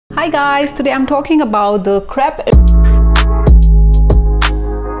Hi guys, today I'm talking about the Crepe.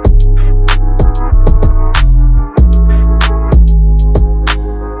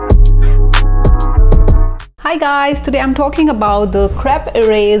 Hi guys, today I'm talking about the Crepe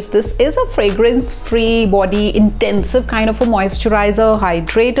Erase. This is a fragrance-free, body intensive kind of a moisturizer,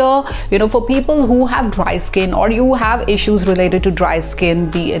 hydrator, for people who have dry skin or you have issues related to dry skin,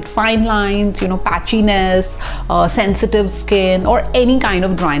 be it fine lines, patchiness, sensitive skin, or any kind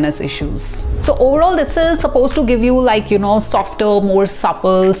of dryness issues. So overall, this is supposed to give you softer, more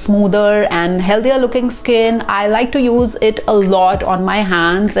supple, smoother and healthier looking skin. I like to use it a lot on my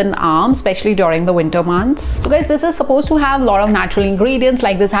hands and arms, especially during the winter months. So guys, this is supposed to have a lot of natural ingredients,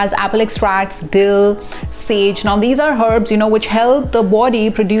 like this has apple extracts, dill, sage. Now these are herbs, which help the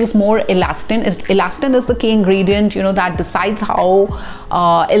body produce more elastin. Elastin is the key ingredient, that decides how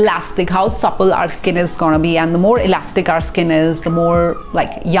elastic, how supple our skin is gonna be. And the more elastic our skin is, the more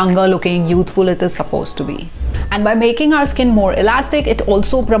younger looking, youthful it is supposed to be. And by making our skin more elastic, it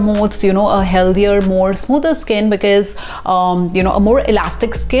also promotes, a healthier, more smoother skin, because, a more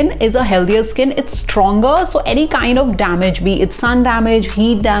elastic skin is a healthier skin. It's stronger. So any kind of damage, be it sun damage,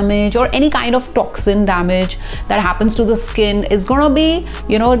 heat damage, or any kind of toxin damage that happens to the skin is gonna be,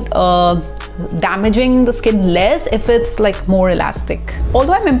 damaging the skin less if it's more elastic.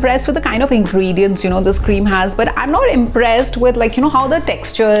 Although I'm impressed with the kind of ingredients this cream has, but I'm not impressed with how the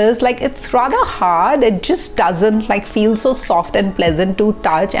texture is. It's rather hard. It just doesn't feel so soft and pleasant to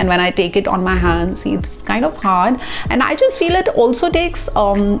touch, and when I take it on my hands, see, it's kind of hard. And I just feel it also takes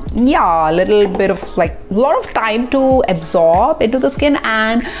a little bit of a lot of time to absorb into the skin,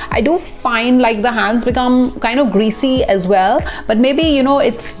 and I do find the hands become kind of greasy as well. But maybe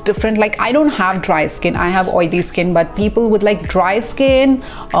it's different. I don't have dry skin, I have oily skin, but people with dry skin,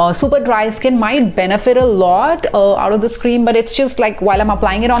 super dry skin might benefit a lot out of this cream. But it's just while I'm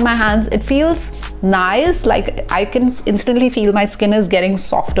applying it on my hands, it feels nice. I can instantly feel my skin is getting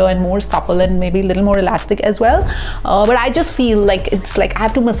softer and more supple and maybe a little more elastic as well. But I just feel it's I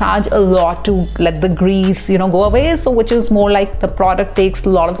have to massage a lot to let the grease go away, so which is more the product takes a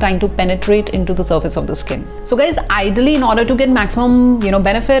lot of time to penetrate into the surface of the skin. So guys, ideally, in order to get maximum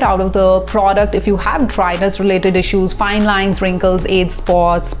benefit out of the product, if you have dryness related issues, fine lines, wrinkles, age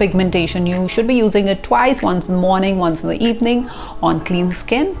spots, pigmentation, you should be using it twice, once in the morning, once in the evening on clean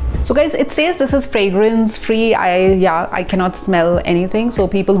skin. So guys, it says this is fragrance free. I cannot smell anything, so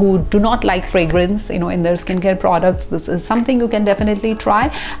people who do not like fragrance in their skincare products, this is something you can definitely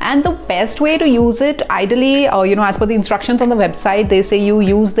try. And the best way to use it, ideally, as per the instructions on the website, they say you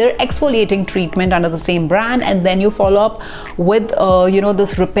use their exfoliating treatment under the same brand, and then you follow up with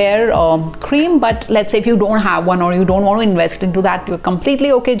this repair cream. But let's say if you don't have one or you don't want to invest into that, you're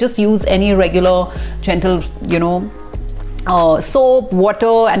completely okay. Just use any regular gentle soap,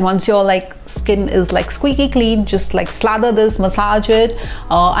 water, and once your skin is squeaky clean, just slather this, massage it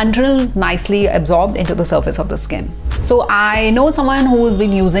until nicely absorbed into the surface of the skin. So I know someone who's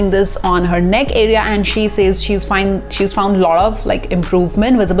been using this on her neck area, and she says she's found a lot of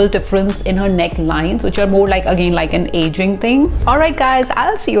improvement, visible difference in her neck lines, which are more again an aging thing. All right guys,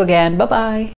 I'll see you again. Bye bye.